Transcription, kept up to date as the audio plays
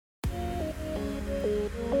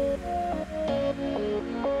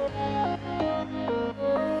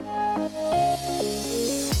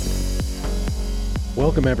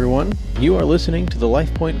Welcome, everyone. You are listening to the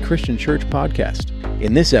LifePoint Christian Church podcast.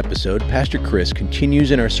 In this episode, Pastor Chris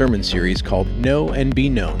continues in our sermon series called Know and Be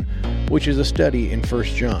Known, which is a study in 1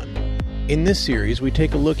 John. In this series, we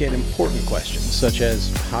take a look at important questions such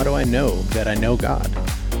as, how do I know that I know God?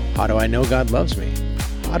 How do I know God loves me?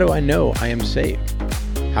 How do I know I am saved?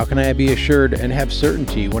 How can I be assured and have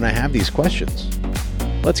certainty when I have these questions?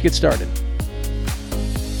 Let's get started.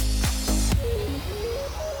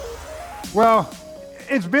 Well,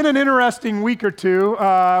 it's been an interesting week or two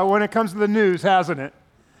when it comes to the news, hasn't it?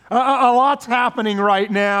 A lot's happening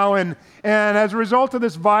right now, and as a result of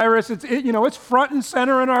this virus, it's front and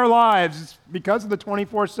center in our lives. It's because of the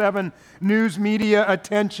 24/7 news media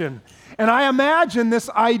attention. And I imagine this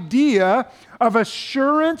idea of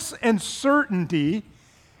assurance and certainty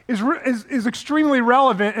is extremely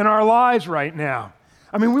relevant in our lives right now.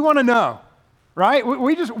 I mean, we want to know, right?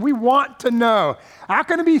 We want to know. How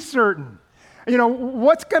can I be certain? You know,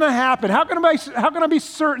 what's going to happen? How can I be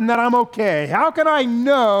certain that I'm okay? How can I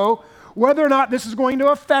know whether or not this is going to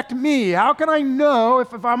affect me? How can I know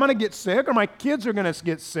if I'm going to get sick or my kids are going to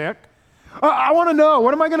get sick? I want to know,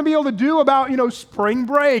 what am I going to be able to do about, spring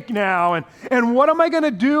break now? And what am I going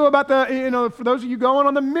to do about for those of you going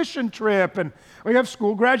on the mission trip, and we have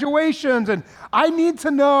school graduations, and I need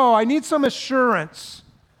to know. I need some assurance.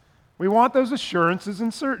 We want those assurances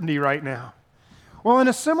and certainty right now. Well, in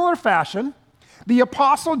a similar fashion, the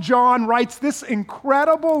Apostle John writes this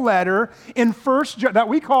incredible letter in 1 John, that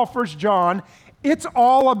we call 1 John. It's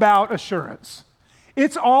all about assurance.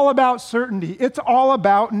 It's all about certainty. It's all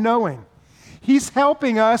about knowing. He's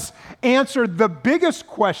helping us answer the biggest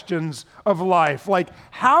questions of life, like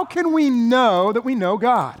how can we know that we know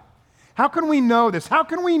God? How can we know this? How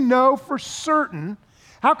can we know for certain?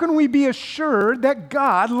 How can we be assured that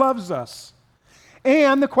God loves us?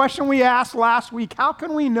 And the question we asked last week, how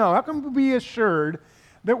can we know? How can we be assured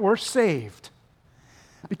that we're saved?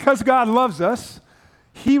 Because God loves us,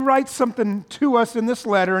 He writes something to us in this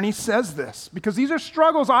letter, and He says this, because these are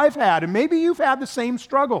struggles I've had, and maybe you've had the same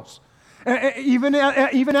struggles. Even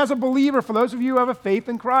as a believer, for those of you who have a faith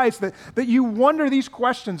in Christ, that you wonder these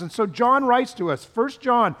questions. And so John writes to us, 1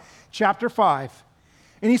 John chapter 5.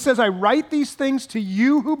 And he says, I write these things to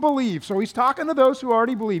you who believe. So he's talking to those who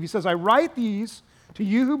already believe. He says, I write these to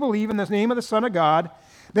you who believe in the name of the Son of God,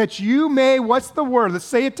 that you may, what's the word? Let's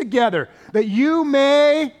say it together. That you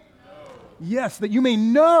may, know. Yes, that you may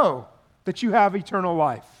know that you have eternal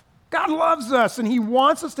life. God loves us, and He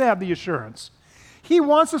wants us to have the assurance. He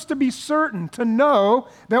wants us to be certain, to know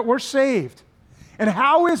that we're saved. And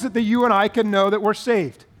how is it that you and I can know that we're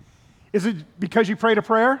saved? Is it because you prayed a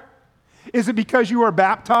prayer? Is it because you are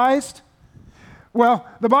baptized? Well,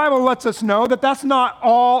 the Bible lets us know that that's not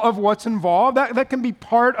all of what's involved. That can be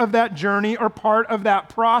part of that journey or part of that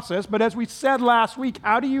process. But as we said last week,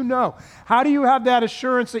 how do you know? How do you have that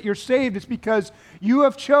assurance that you're saved? It's because I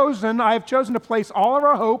have chosen to place all of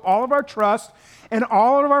our hope, all of our trust, and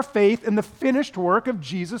all of our faith in the finished work of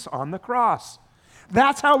Jesus on the cross.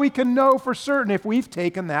 That's how we can know for certain if we've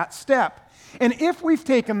taken that step. And if we've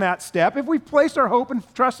taken that step, if we've placed our hope and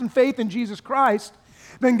trust and faith in Jesus Christ,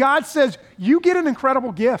 then God says, you get an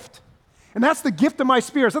incredible gift. And that's the gift of my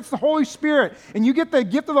Spirit. That's the Holy Spirit. And you get the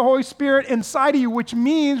gift of the Holy Spirit inside of you, which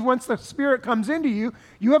means once the Spirit comes into you,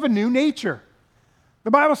 you have a new nature.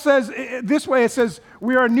 The Bible says this way, it says,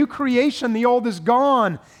 we are a new creation. The old is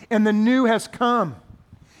gone and the new has come.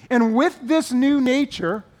 And with this new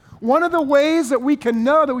nature, one of the ways that we can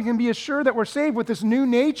know that we can be assured that we're saved with this new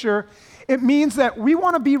nature, it means that we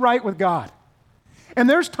want to be right with God. And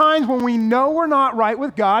there's times when we know we're not right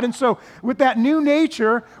with God, and so with that new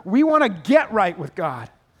nature, we want to get right with God.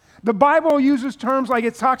 The Bible uses terms like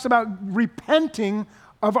it talks about repenting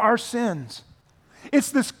of our sins. It's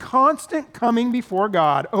this constant coming before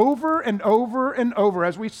God over and over and over,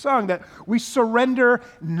 as we sung, that we surrender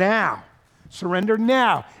now. Surrender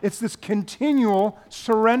now. It's this continual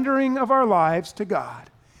surrendering of our lives to God.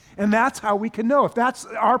 And that's how we can know. If that's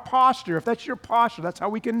our posture, if that's your posture, that's how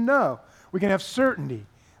we can know. We can have certainty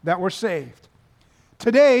that we're saved.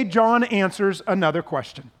 Today, John answers another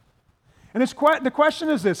question. And the question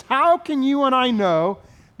is this: how can you and I know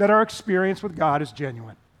that our experience with God is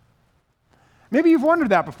genuine? Maybe you've wondered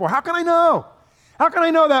that before. How can I know? How can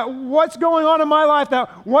I know that what's going on in my life,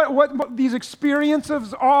 that what these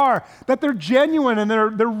experiences are, that they're genuine and they're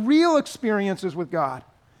real experiences with God?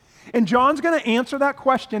 And John's going to answer that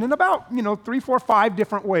question in about, 3, 4, 5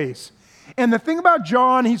 different ways. And the thing about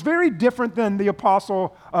John, he's very different than the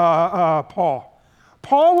Apostle Paul.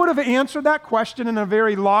 Paul would have answered that question in a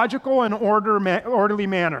very logical and orderly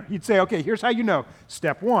manner. He'd say, okay, here's how you know.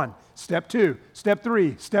 Step 1, step 2, step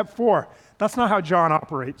 3, step 4. That's not how John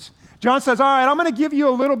operates. John says, all right, I'm going to give you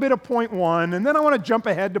a little bit of point 1, and then I want to jump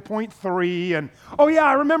ahead to point 3, and oh yeah,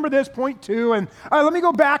 I remember this, point 2, and let me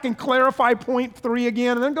go back and clarify point 3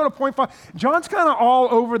 again, and then go to point 5. John's kind of all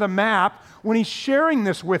over the map when he's sharing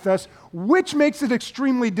this with us, which makes it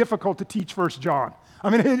extremely difficult to teach 1 John. I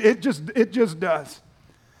mean, it just does.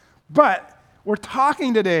 But we're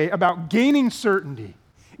talking today about gaining certainty,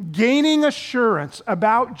 gaining assurance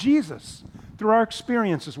about Jesus through our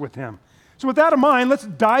experiences with him. So with that in mind, let's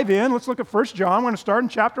dive in. Let's look at 1 John. We're going to start in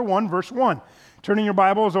chapter 1, verse 1. Turn in your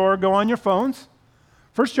Bibles or go on your phones.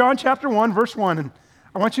 1 John chapter 1, verse 1. And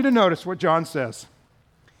I want you to notice what John says.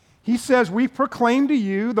 He says, we proclaim to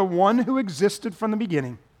you the one who existed from the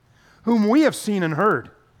beginning, whom we have seen and heard.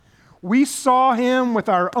 We saw him with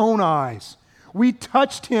our own eyes. We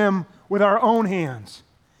touched him with our own hands.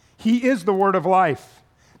 He is the word of life.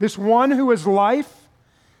 This one who is life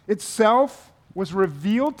itself was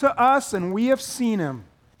revealed to us, and we have seen him.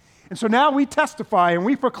 And so now we testify and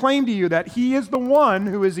we proclaim to you that he is the one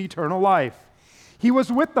who is eternal life. He was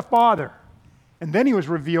with the Father, and then he was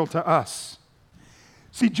revealed to us.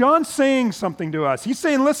 See, John's saying something to us. He's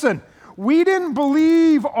saying, listen, we didn't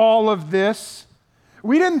believe all of this.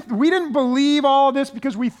 We didn't believe all of this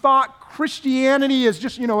because we thought Christianity is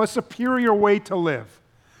just, a superior way to live.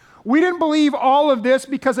 We didn't believe all of this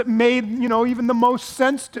because it made, even the most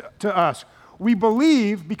sense to us. We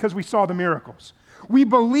believe because we saw the miracles. We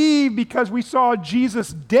believe because we saw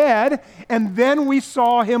Jesus dead, and then we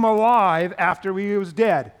saw him alive after he was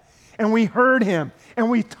dead. And we heard him,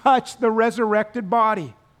 and we touched the resurrected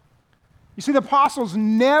body. You see, the apostles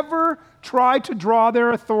never tried to draw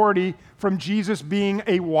their authority from Jesus being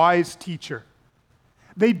a wise teacher.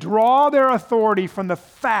 They draw their authority from the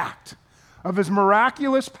fact of his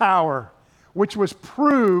miraculous power, which was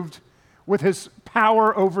proved with his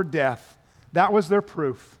power over death. That was their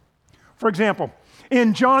proof. For example,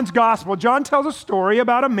 in John's gospel, John tells a story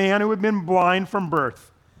about a man who had been blind from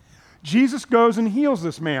birth. Jesus goes and heals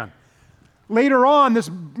this man. Later on,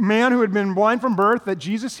 this man who had been blind from birth that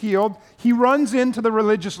Jesus healed, he runs into the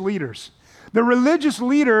religious leaders. The religious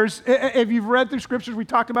leaders, if you've read through scriptures, we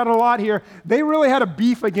talked about it a lot here, they really had a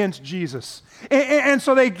beef against Jesus. And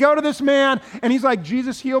so they go to this man, and he's like,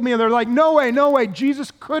 Jesus healed me. And they're like, no way,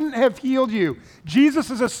 Jesus couldn't have healed you.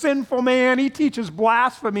 Jesus is a sinful man. He teaches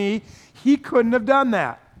blasphemy. He couldn't have done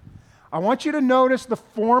that. I want you to notice the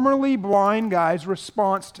formerly blind guy's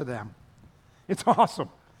response to them. It's awesome.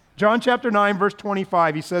 John chapter 9, verse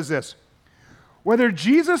 25, he says this, whether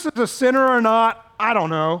Jesus is a sinner or not, I don't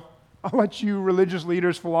know. I'll let you religious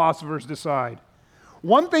leaders, philosophers decide.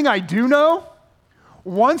 One thing I do know,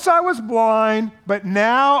 once I was blind, but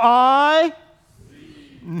now I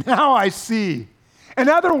see. In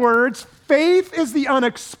other words, faith is the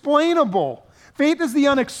unexplainable. Faith is the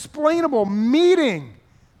unexplainable meeting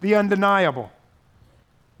the undeniable.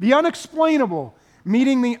 The unexplainable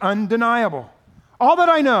meeting the undeniable. All that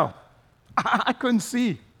I know, I couldn't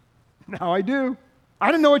see. Now I do. I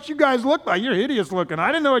didn't know what you guys looked like. You're hideous looking. I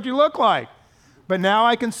didn't know what you look like. But now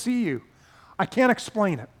I can see you. I can't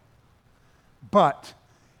explain it. But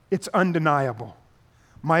it's undeniable.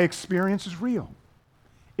 My experience is real.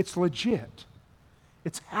 It's legit.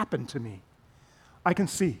 It's happened to me. I can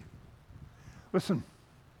see. Listen,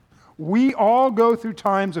 we all go through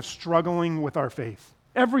times of struggling with our faith.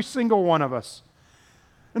 Every single one of us.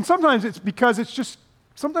 And sometimes it's because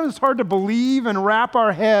sometimes it's hard to believe and wrap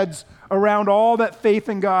our heads around all that faith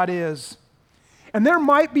in God is. And there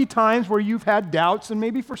might be times where you've had doubts, and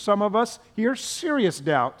maybe for some of us here, serious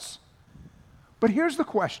doubts. But here's the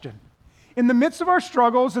question. In the midst of our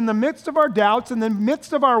struggles, in the midst of our doubts, in the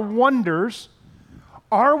midst of our wonders,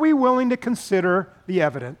 are we willing to consider the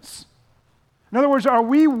evidence? In other words, are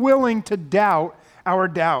we willing to doubt our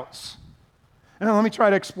doubts? And let me try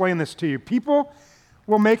to explain this to you. People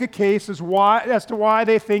will make a case as to why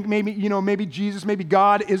they think maybe Jesus, maybe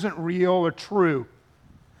God isn't real or true.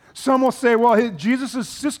 Some will say, well, Jesus'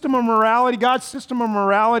 system of morality, God's system of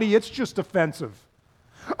morality, it's just offensive.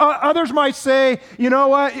 Others might say, you know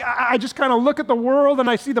what, I just kind of look at the world and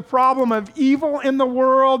I see the problem of evil in the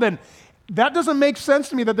world, and that doesn't make sense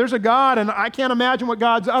to me that there's a God, and I can't imagine what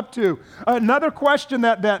God's up to. Another question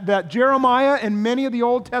that Jeremiah and many of the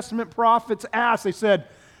Old Testament prophets asked, they said,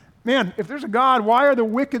 man, if there's a God, why are the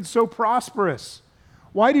wicked so prosperous?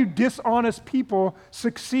 Why do dishonest people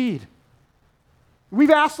succeed?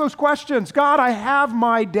 We've asked those questions. God, I have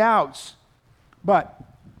my doubts. But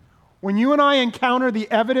when you and I encounter the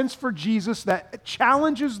evidence for Jesus that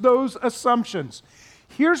challenges those assumptions,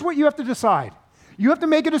 here's what you have to decide. You have to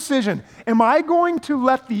make a decision. Am I going to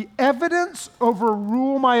let the evidence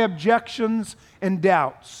overrule my objections and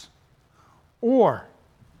doubts? Or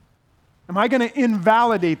am I going to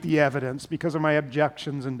invalidate the evidence because of my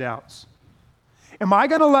objections and doubts? Am I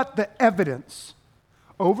going to let the evidence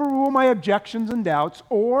overrule my objections and doubts,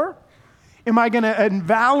 or am I going to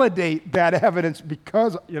invalidate that evidence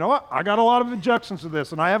because, you know what, I got a lot of objections to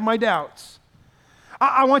this and I have my doubts?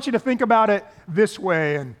 I want you to think about it this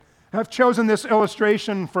way, and I've chosen this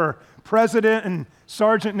illustration for President and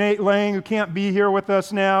Sergeant Nate Lang, who can't be here with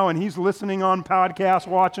us now, and he's listening on podcast,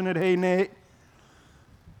 watching it. Hey, Nate.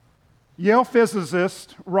 Yale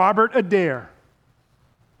physicist Robert Adair,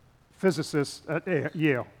 physicist at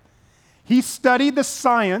Yale, he studied the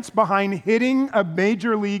science behind hitting a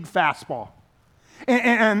major league fastball.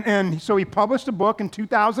 And so he published a book in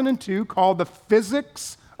 2002 called The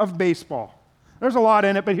Physics of Baseball. There's a lot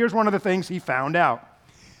in it, but here's one of the things he found out.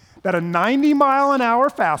 That a 90-mile-an-hour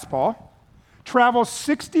fastball travels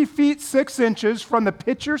 60 feet 6 inches from the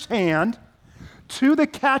pitcher's hand to the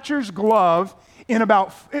catcher's glove in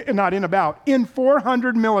 400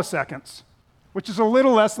 milliseconds, which is a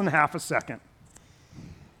little less than half a second.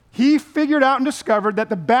 He figured out and discovered that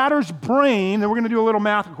the batter's brain, and we're going to do a little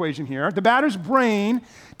math equation here, the batter's brain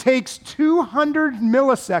takes 200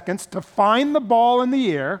 milliseconds to find the ball in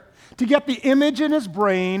the air, to get the image in his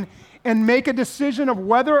brain, and make a decision of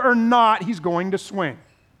whether or not he's going to swing.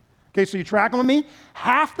 Okay, so you tracking with me?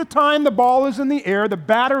 Half the time the ball is in the air, the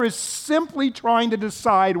batter is simply trying to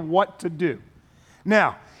decide what to do.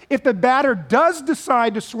 Now, if the batter does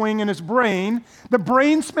decide to swing in his brain, the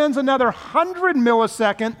brain spends another 100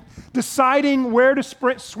 milliseconds deciding where to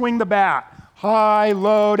swing the bat. High,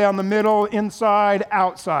 low, down the middle, inside,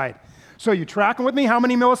 outside. So you tracking with me? How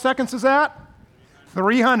many milliseconds is that?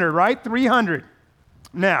 300, right? 300.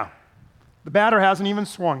 Now, the batter hasn't even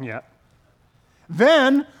swung yet.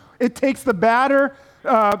 Then it takes the batter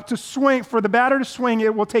to swing. For the batter to swing,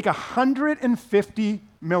 it will take 150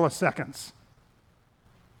 milliseconds.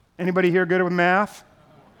 Anybody here good with math?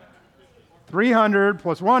 300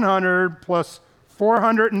 plus 100 plus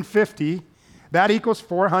 450, that equals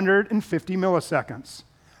 450 milliseconds.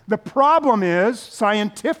 The problem is,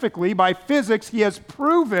 scientifically, by physics, he has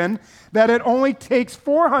proven that it only takes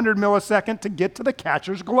 400 milliseconds to get to the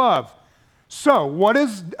catcher's glove. So, what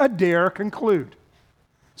does Adair conclude?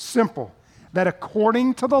 Simple, that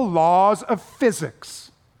according to the laws of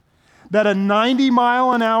physics, that a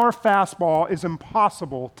 90-mile-an-hour fastball is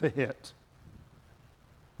impossible to hit.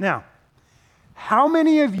 Now, how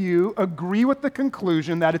many of you agree with the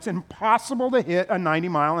conclusion that it's impossible to hit a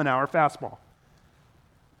 90-mile-an-hour fastball?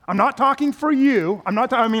 I'm not talking for you. I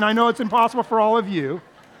know it's impossible for all of you.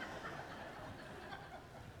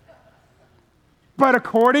 But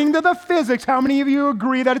according to the physics, how many of you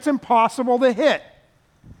agree that it's impossible to hit?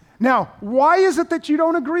 Now, why is it that you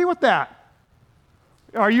don't agree with that?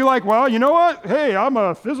 Are you like, well, you know what? Hey, I'm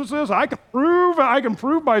a physicist. I can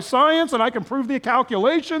prove by science, and I can prove the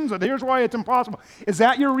calculations, and here's why it's impossible. Is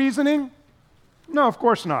that your reasoning? No, of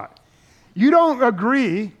course not. You don't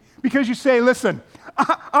agree because you say, listen,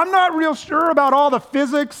 I'm not real sure about all the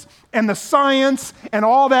physics and the science and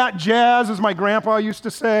all that jazz, as my grandpa used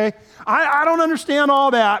to say. I don't understand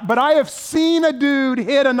all that, but I have seen a dude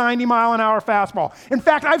hit a 90-mile-an-hour fastball. In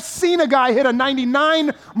fact, I've seen a guy hit a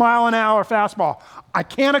 99-mile-an-hour fastball. I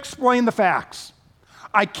can't explain the facts.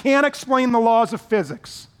 I can't explain the laws of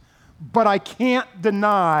physics, but I can't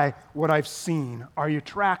deny what I've seen. Are you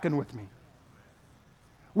tracking with me?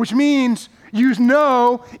 Which means you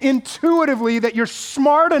know intuitively that you're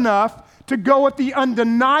smart enough to go with the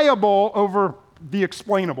undeniable over the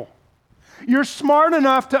explainable. You're smart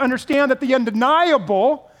enough to understand that the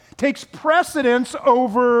undeniable takes precedence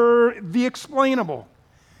over the explainable.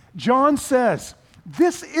 John says,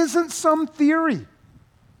 this isn't some theory.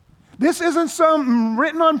 This isn't some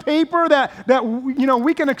written on paper that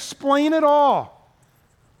we can explain it all.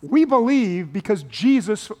 We believe because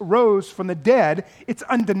Jesus rose from the dead, it's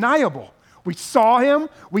undeniable. We saw him,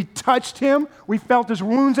 we touched him, we felt his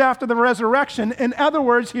wounds after the resurrection. In other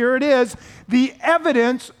words, here it is, the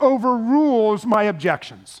evidence overrules my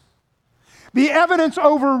objections. The evidence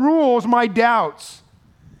overrules my doubts.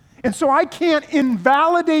 And so I can't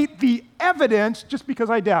invalidate the evidence just because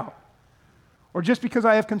I doubt, or just because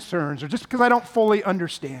I have concerns, or just because I don't fully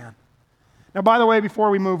understand. Now, by the way, before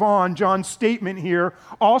we move on, John's statement here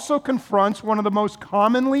also confronts one of the most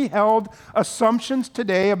commonly held assumptions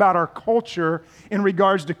today about our culture in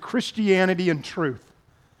regards to Christianity and truth.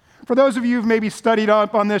 For those of you who've maybe studied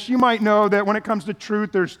up on this, you might know that when it comes to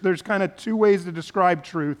truth, there's kind of two ways to describe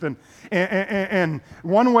truth. And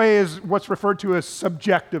one way is what's referred to as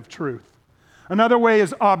subjective truth. Another way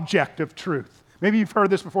is objective truth. Maybe you've heard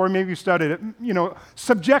this before, maybe you studied it.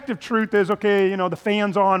 Subjective truth is, okay, the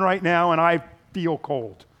fan's on right now and I feel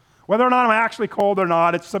cold. Whether or not I'm actually cold or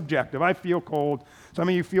not, it's subjective. I feel cold. Some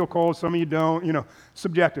of you feel cold, some of you don't,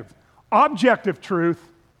 subjective. Objective truth,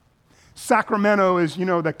 Sacramento is,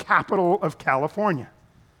 the capital of California.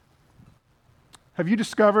 Have you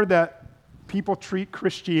discovered that people treat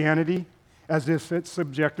Christianity as if it's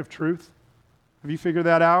subjective truth? Have you figured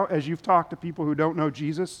that out as you've talked to people who don't know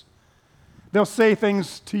Jesus? They'll say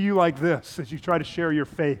things to you like this as you try to share your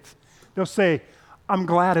faith. They'll say, I'm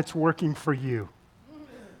glad it's working for you.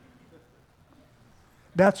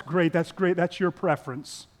 That's great, that's your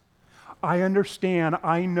preference. I understand,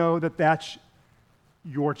 I know that that's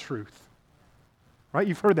your truth. Right?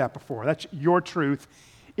 You've heard that before. That's your truth.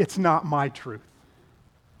 It's not my truth.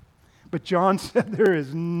 But John said there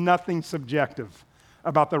is nothing subjective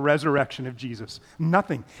about the resurrection of Jesus.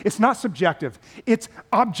 Nothing. It's not subjective. It's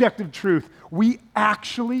objective truth. We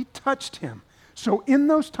actually touched him. So in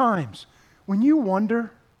those times when you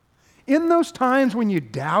wonder, in those times when you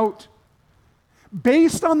doubt,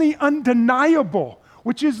 based on the undeniable,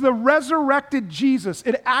 which is the resurrected Jesus,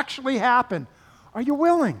 it actually happened, are you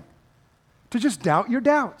willing to just doubt your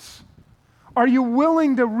doubts? Are you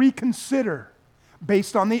willing to reconsider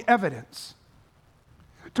based on the evidence?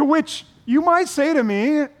 To which you might say to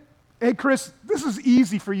me, hey, Chris, this is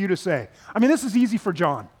easy for you to say. This is easy for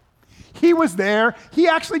John. He was there. He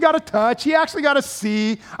actually got a touch. He actually got to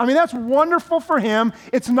see. That's wonderful for him.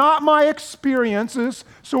 It's not my experiences.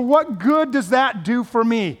 So what good does that do for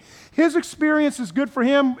me? His experience is good for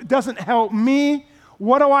him. It doesn't help me.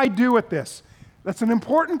 What do I do with this? That's an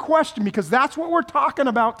important question because that's what we're talking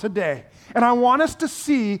about today. And I want us to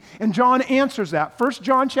see, and John answers that. 1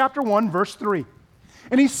 John chapter 1, verse 3.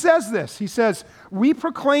 And he says this. He says, we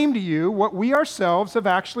proclaim to you what we ourselves have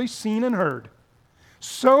actually seen and heard,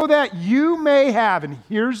 so that you may have, and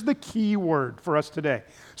here's the key word for us today,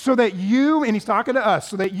 so that you, and he's talking to us,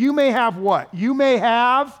 so that you may have what? You may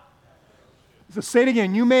have, so say it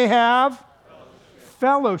again, you may have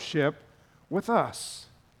fellowship with us.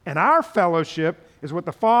 And our fellowship is with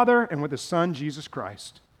the Father and with the Son, Jesus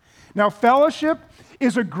Christ. Now, fellowship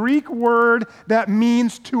is a Greek word that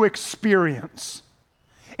means to experience.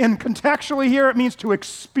 And contextually here, it means to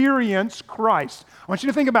experience Christ. I want you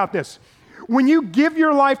to think about this. When you give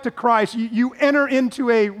your life to Christ, you enter into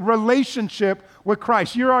a relationship with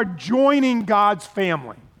Christ. You are joining God's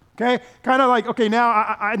family, okay? Kind of like, okay, now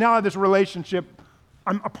I now have this relationship.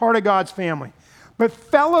 I'm a part of God's family. But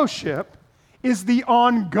fellowship is the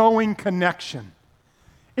ongoing connection.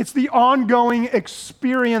 It's the ongoing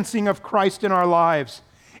experiencing of Christ in our lives.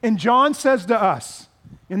 And John says to us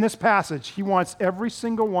in this passage, he wants every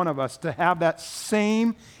single one of us to have that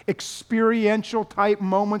same experiential type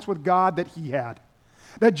moments with God that he had.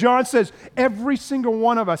 That John says every single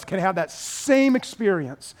one of us can have that same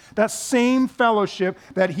experience, that same fellowship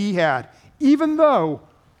that he had, even though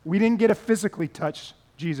we didn't get to physically touch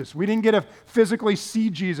Jesus. We didn't get to physically see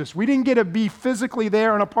Jesus. We didn't get to be physically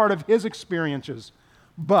there and a part of his experiences.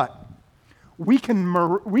 But we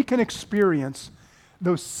can experience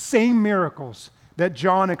those same miracles that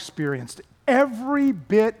John experienced every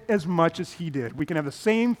bit as much as he did. We can have the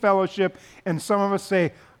same fellowship, and some of us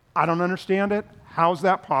say, I don't understand it. How's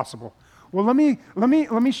that possible? Well, let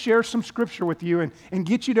me share some scripture with you and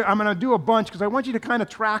get you to, I'm going to do a bunch because I want you to kind of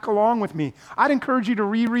track along with me. I'd encourage you to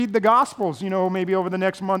reread the Gospels, maybe over the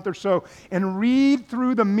next month or so, and read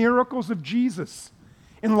through the miracles of Jesus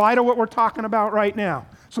in light of what we're talking about right now.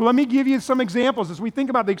 So let me give you some examples as we think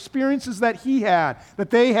about the experiences that he had,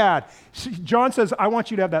 that they had. John says, I want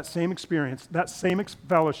you to have that same experience, that same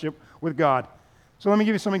fellowship with God. So let me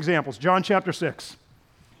give you some examples. John chapter 6.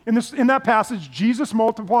 In that passage, Jesus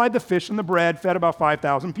multiplied the fish and the bread, fed about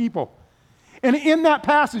 5,000 people. And in that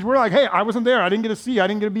passage, we're like, hey, I wasn't there. I didn't get to see. I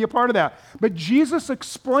didn't get to be a part of that. But Jesus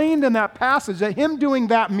explained in that passage that him doing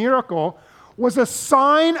that miracle was a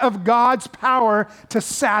sign of God's power to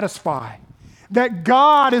satisfy. That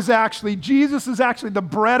Jesus is actually the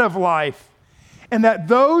bread of life. And that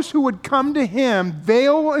those who would come to him,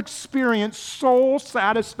 they'll experience soul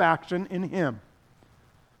satisfaction in him.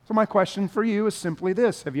 So my question for you is simply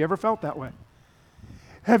this. Have you ever felt that way?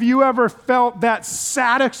 Have you ever felt that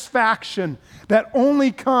satisfaction that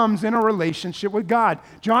only comes in a relationship with God?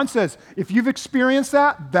 John says, if you've experienced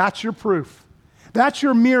that, that's your proof. That's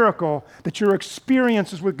your miracle that your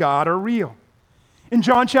experiences with God are real. In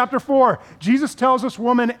John chapter 4, Jesus tells this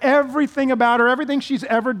woman everything about her, everything she's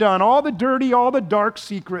ever done, all the dirty, all the dark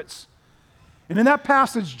secrets. And in that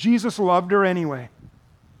passage, Jesus loved her anyway.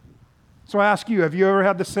 So I ask you, have you ever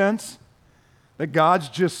had the sense that God's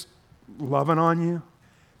just loving on you?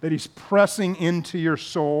 that he's pressing into your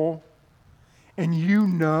soul, and you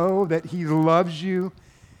know that he loves you,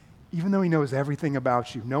 even though he knows everything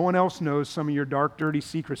about you. No one else knows some of your dark, dirty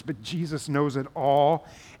secrets, but Jesus knows it all.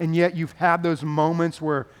 And yet you've had those moments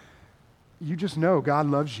where you just know God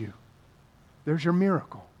loves you. There's your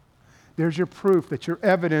miracle. There's your proof that your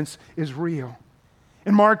evidence is real.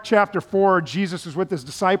 In Mark chapter 4, Jesus is with his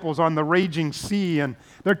disciples on the raging sea, and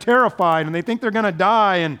they're terrified, and they think they're going to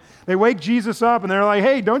die, and they wake Jesus up, and they're like,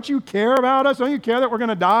 hey, don't you care about us? Don't you care that we're going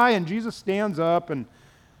to die? And Jesus stands up, and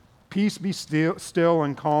peace be still,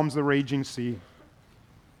 and calms the raging sea.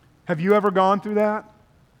 Have you ever gone through that?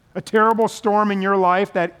 A terrible storm in your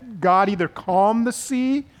life that God either calmed the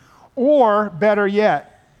sea, or better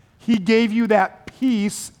yet, he gave you that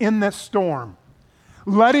peace in the storm,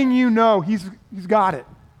 letting you know he's got it.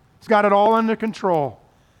 He's got it all under control.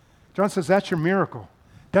 John says that's your miracle.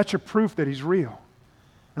 That's your proof that he's real.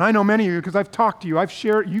 And I know many of you, because I've talked to you,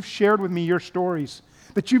 you've shared with me your stories,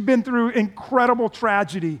 that you've been through incredible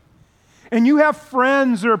tragedy. And you have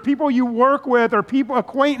friends or people you work with or people,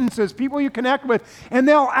 acquaintances, people you connect with, and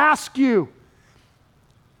they'll ask you,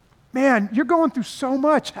 man, you're going through so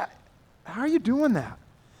much. How are you doing that?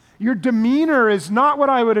 Your demeanor is not what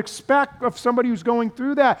I would expect of somebody who's going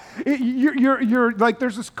through that. You're like,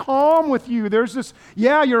 there's this calm with you. There's this,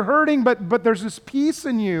 yeah, you're hurting, but there's this peace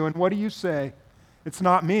in you. And what do you say? It's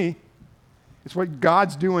not me. It's what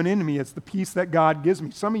God's doing in me. It's the peace that God gives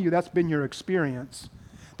me. Some of you, that's been your experience.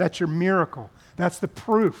 That's your miracle. That's the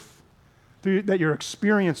proof that your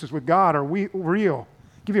experiences with God are real.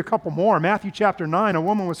 I'll give you a couple more. Matthew chapter 9, a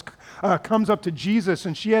woman comes up to Jesus,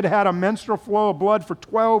 and she had had a menstrual flow of blood for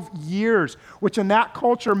 12 years, which in that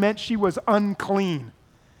culture meant she was unclean.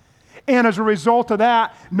 And as a result of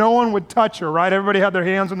that, no one would touch her, right? Everybody had their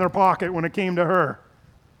hands in their pocket when it came to her.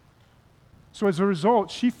 So as a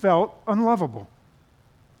result, she felt unlovable.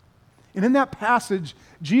 And in that passage,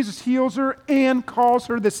 Jesus heals her and calls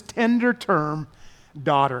her this tender term,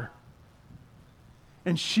 daughter.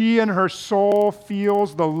 And she in her soul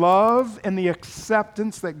feels the love and the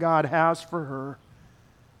acceptance that God has for her.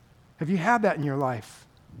 Have you had that in your life?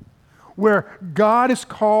 Where God has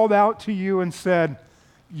called out to you and said,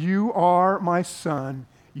 you are my son,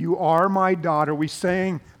 you are my daughter. We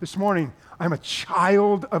sang this morning, I'm a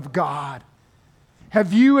child of God.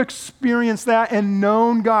 Have you experienced that and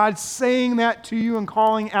known God saying that to you and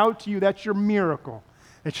calling out to you? That's your miracle.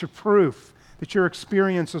 That's your proof that your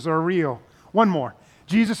experiences are real. One more.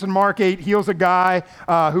 Jesus in Mark 8 heals a guy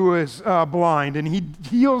who is blind, and he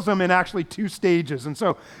heals him in actually 2 stages. And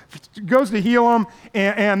so he goes to heal him,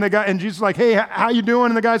 and Jesus is like, hey, how you doing?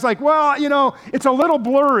 And the guy's like, well, it's a little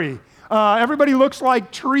blurry. Everybody looks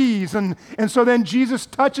like trees. And so then Jesus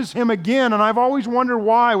touches him again, and I've always wondered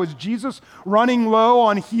why. Was Jesus running low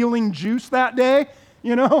on healing juice that day?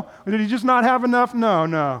 Or did he just not have enough?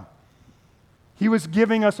 No. He was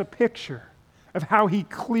giving us a picture of how he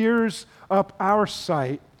clears up our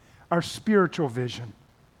sight, our spiritual vision.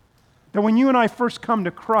 That when you and I first come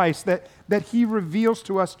to Christ, that he reveals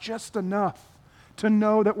to us just enough to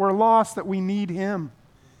know that we're lost, that we need him.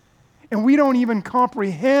 And we don't even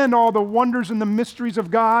comprehend all the wonders and the mysteries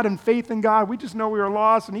of God and faith in God. We just know we were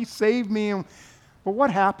lost and he saved me. But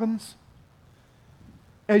what happens?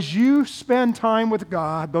 As you spend time with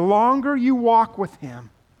God, the longer you walk with him,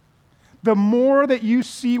 the more that you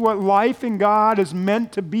see what life in God is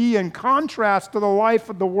meant to be in contrast to the life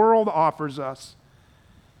that the world offers us.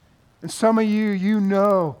 And some of you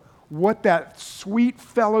know what that sweet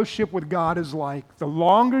fellowship with God is like. The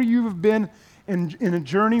longer you've been in a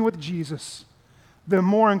journey with Jesus, the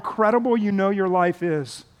more incredible you know your life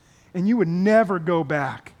is. And you would never go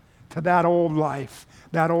back to that old life,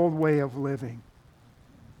 that old way of living.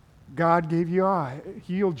 God gave you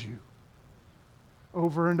healed you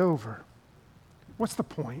over and over. What's the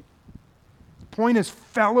point? The point is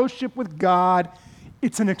fellowship with God.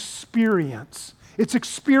 It's an experience. It's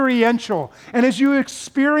experiential. And as you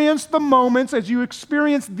experience the moments, as you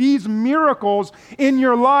experience these miracles in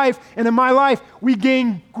your life and in my life, we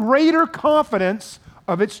gain greater confidence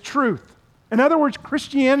of its truth. In other words,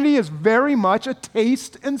 Christianity is very much a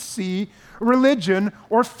taste and see religion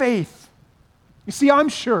or faith. You see, I'm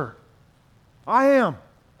sure. I am.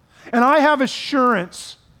 And I have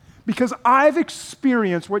assurance because I've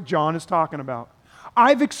experienced what John is talking about.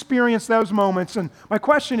 I've experienced those moments, and my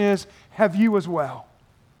question is, have you as well?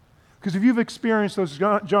 Because if you've experienced those,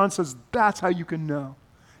 John says that's how you can know.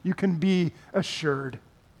 You can be assured.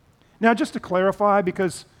 Now, just to clarify,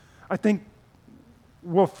 because I think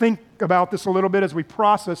we'll think about this a little bit as we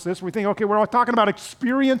process this. We think, okay, we're all talking about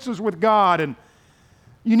experiences with God, and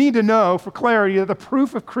you need to know for clarity that the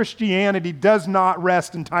proof of Christianity does not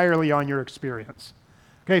rest entirely on your experience.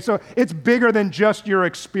 Okay, so it's bigger than just your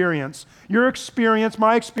experience. Your experience,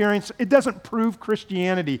 my experience, it doesn't prove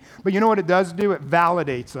Christianity. But you know what it does do? It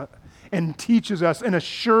validates it and teaches us and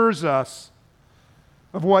assures us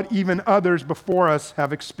of what even others before us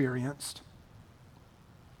have experienced.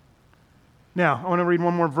 Now, I want to read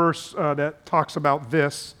one more verse that talks about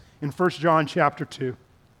this in 1 John chapter 2.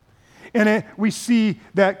 And we see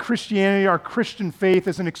that Christianity, our Christian faith,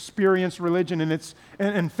 is an experienced religion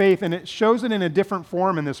and faith, and it shows it in a different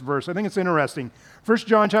form in this verse. I think it's interesting. 1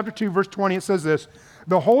 John chapter 2, verse 20, it says this,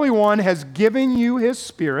 "The Holy One has given you His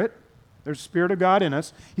Spirit." There's the Spirit of God in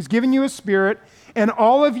us. He's given you His Spirit, and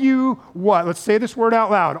all of you, what? Let's say this word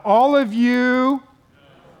out loud. All of you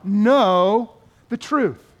know the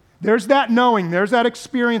truth. There's that knowing. There's that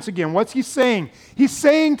experience again. What's He saying? He's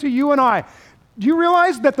saying to you and I, do you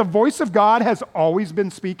realize that the voice of God has always been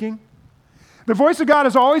speaking? The voice of God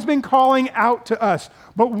has always been calling out to us.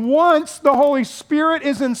 But once the Holy Spirit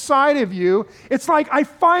is inside of you, it's like I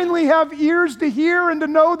finally have ears to hear and to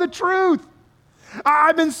know the truth.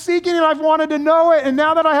 I've been seeking it, I've wanted to know it, and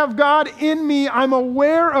now that I have God in me, I'm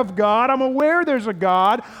aware of God. I'm aware there's a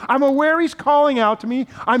God. I'm aware He's calling out to me.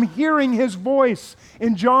 I'm hearing His voice.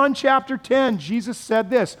 In John chapter 10, Jesus said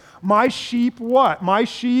this, "My sheep what? My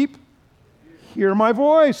sheep hear my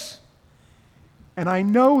voice, and I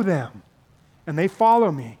know them, and they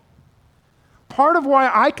follow me." Part of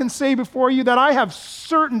why I can say before you that I have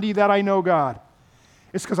certainty that I know God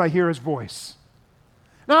is because I hear His voice.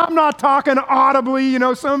 Now, I'm not talking audibly,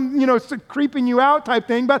 some creeping you out type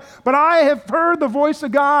thing, but I have heard the voice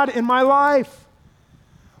of God in my life.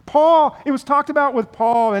 Paul, it was talked about with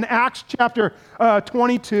Paul in Acts chapter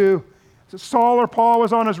 22. Saul or Paul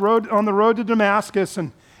was on the road to Damascus,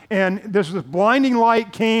 and this blinding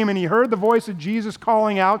light came, and he heard the voice of Jesus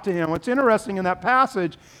calling out to him. What's interesting in that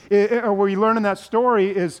passage, or we learn in that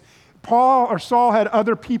story, is Paul or Saul had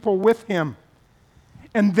other people with him,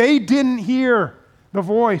 and they didn't hear the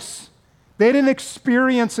voice. They didn't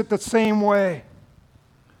experience it the same way.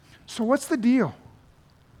 So what's the deal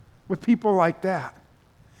with people like that?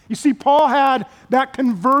 You see, Paul had that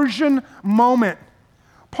conversion moment.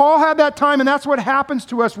 Paul had that time, and that's what happens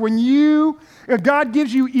to us. When God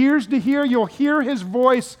gives you ears to hear, you'll hear His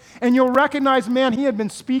voice, and you'll recognize, man, He had been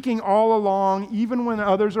speaking all along, even when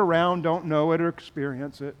others around don't know it or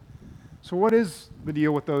experience it. So what is the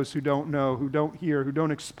deal with those who don't know, who don't hear, who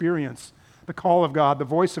don't experience the call of God, the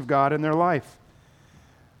voice of God in their life?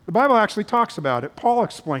 The Bible actually talks about it. Paul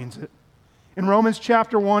explains it in Romans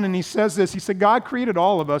chapter 1, and he says this. He said, God created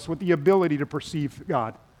all of us with the ability to perceive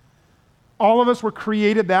God. All of us were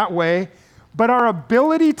created that way, but our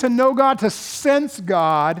ability to know God, to sense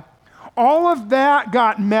God, all of that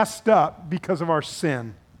got messed up because of our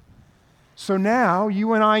sin. So now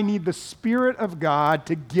you and I need the Spirit of God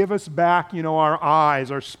to give us back, our eyes,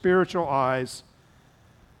 our spiritual eyes.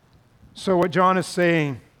 So what John is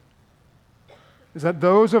saying is that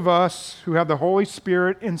those of us who have the Holy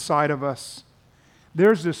Spirit inside of us,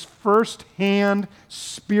 there's this first-hand,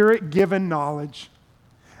 Spirit-given knowledge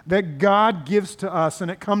that God gives to us, and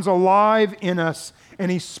it comes alive in us,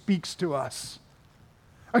 and He speaks to us.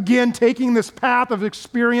 Again, taking this path of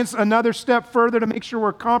experience another step further to make sure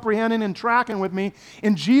we're comprehending and tracking with me.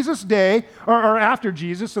 In Jesus' day, or after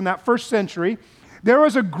Jesus, in that first century, there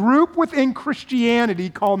was a group within Christianity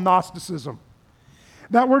called Gnosticism.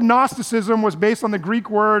 That word Gnosticism was based on the Greek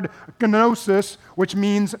word gnosis, which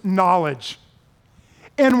means knowledge.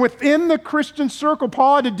 And within the Christian circle,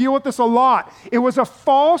 Paul had to deal with this a lot. It was a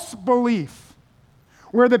false belief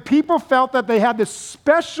where the people felt that they had this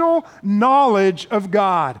special knowledge of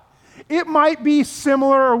God. It might be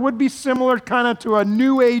similar or would be similar kind of to a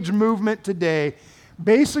New Age movement today,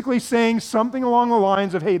 basically saying something along the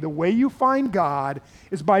lines of, hey, the way you find God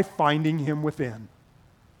is by finding Him within.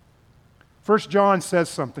 1 John says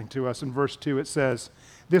something to us in verse 2. It says,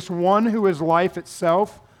 "This one who is life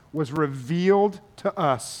itself was revealed to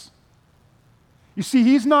us." You see,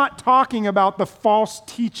 he's not talking about the false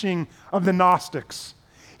teaching of the Gnostics.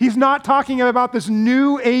 He's not talking about this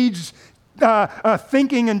New Age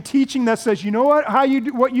thinking and teaching that says, you know what?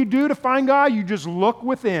 What you do to find God, you just look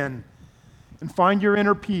within and find your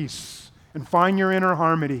inner peace and find your inner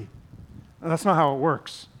harmony. Now, that's not how it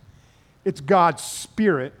works. It's God's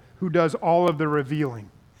Spirit who does all of the revealing.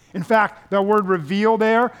 In fact, the word reveal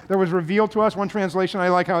that was revealed to us, one translation, I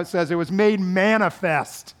like how it says, it was made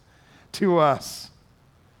manifest to us.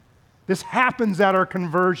 This happens at our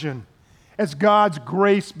conversion as God's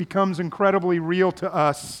grace becomes incredibly real to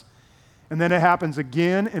us. And then it happens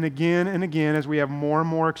again and again and again as we have more and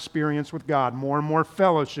more experience with God, more and more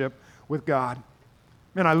fellowship with God.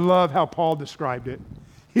 And I love how Paul described it.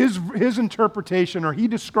 His interpretation, or he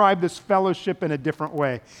described this fellowship in a different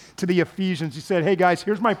way to the Ephesians. He said, hey guys,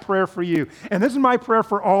 here's my prayer for you. And this is my prayer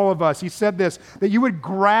for all of us. He said this, that you would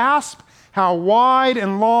grasp how wide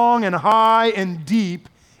and long and high and deep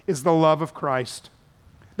is the love of Christ.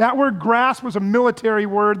 That word grasp was a military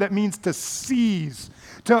word that means to seize,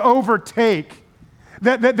 to overtake.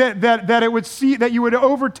 That it would see, that you would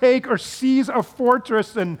overtake or seize a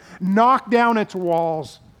fortress and knock down its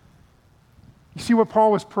walls. You see what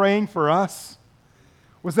Paul was praying for us?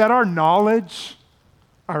 Was that our knowledge,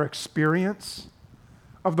 our experience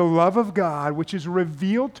of the love of God, which is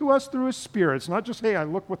revealed to us through His Spirit. It's not just, hey, I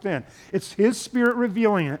look within. It's His Spirit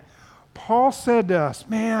revealing it. Paul said to us,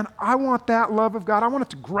 man, I want that love of God. I want it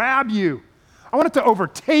to grab you. I want it to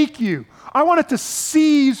overtake you. I want it to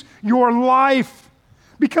seize your life.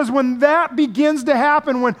 Because when that begins to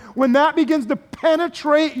happen, when that begins to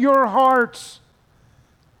penetrate your hearts,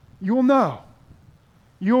 you'll know.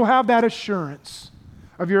 You'll have that assurance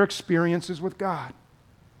of your experiences with God.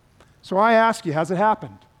 So I ask you, has it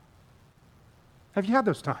happened? Have you had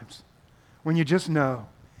those times when you just know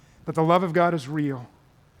that the love of God is real?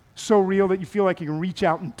 So real that you feel like you can reach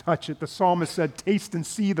out and touch it. The psalmist said, taste and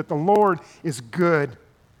see that the Lord is good.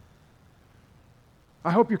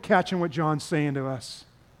 I hope you're catching what John's saying to us.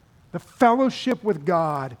 The fellowship with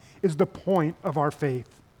God is the point of our faith.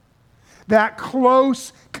 That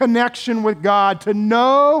close connection with God, to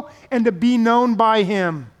know and to be known by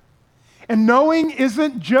Him. And knowing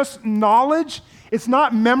isn't just knowledge. It's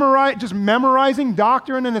not just memorizing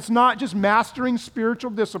doctrine, and it's not just mastering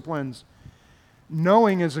spiritual disciplines.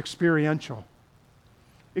 Knowing is experiential.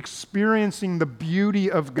 Experiencing the beauty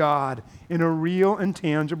of God in a real and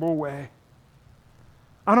tangible way.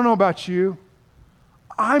 I don't know about you.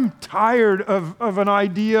 I'm tired of an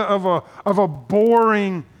idea of a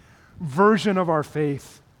boring version of our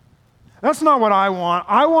faith. That's not what I want.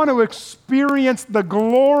 I want to experience the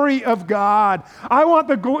glory of God. I want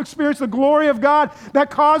to experience the glory of God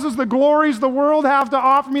that causes the glories the world have to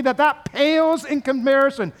offer me, that pales in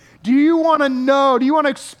comparison. Do you want to know? Do you want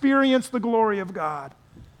to experience the glory of God?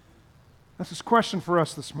 That's His question for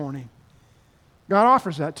us this morning. God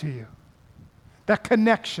offers that to you. That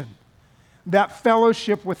connection, that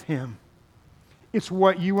fellowship with Him. It's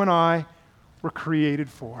what you and I were created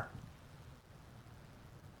for.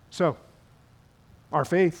 So, our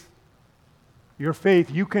faith, your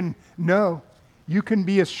faith, you can know, you can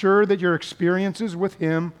be assured that your experiences with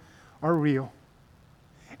Him are real.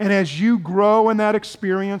 And as you grow in that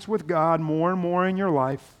experience with God more and more in your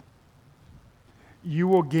life, you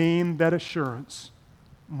will gain that assurance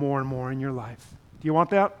more and more in your life. Do you want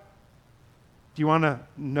that? Do you want to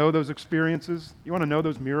know those experiences? You want to know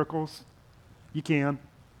those miracles? You can.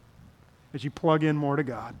 As you plug in more to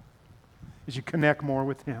God, as you connect more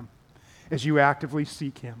with Him, as you actively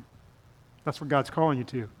seek Him. That's what God's calling you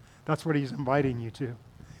to. That's what He's inviting you to. And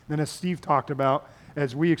then as Steve talked about,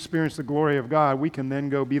 as we experience the glory of God, we can then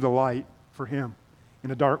go be the light for Him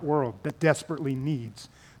in a dark world that desperately needs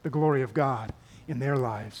the glory of God in their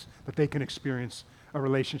lives, that they can experience a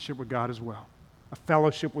relationship with God as well, a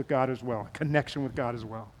fellowship with God as well, a connection with God as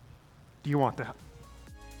well. Do you want that?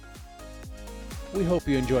 We hope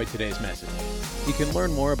you enjoyed today's message. You can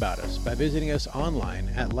learn more about us by visiting us online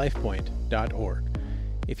at lifepoint.org.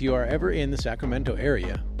 If you are ever in the Sacramento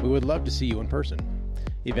area, we would love to see you in person.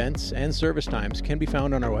 Events and service times can be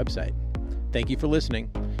found on our website. Thank you for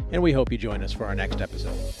listening, and we hope you join us for our next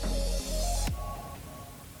episode.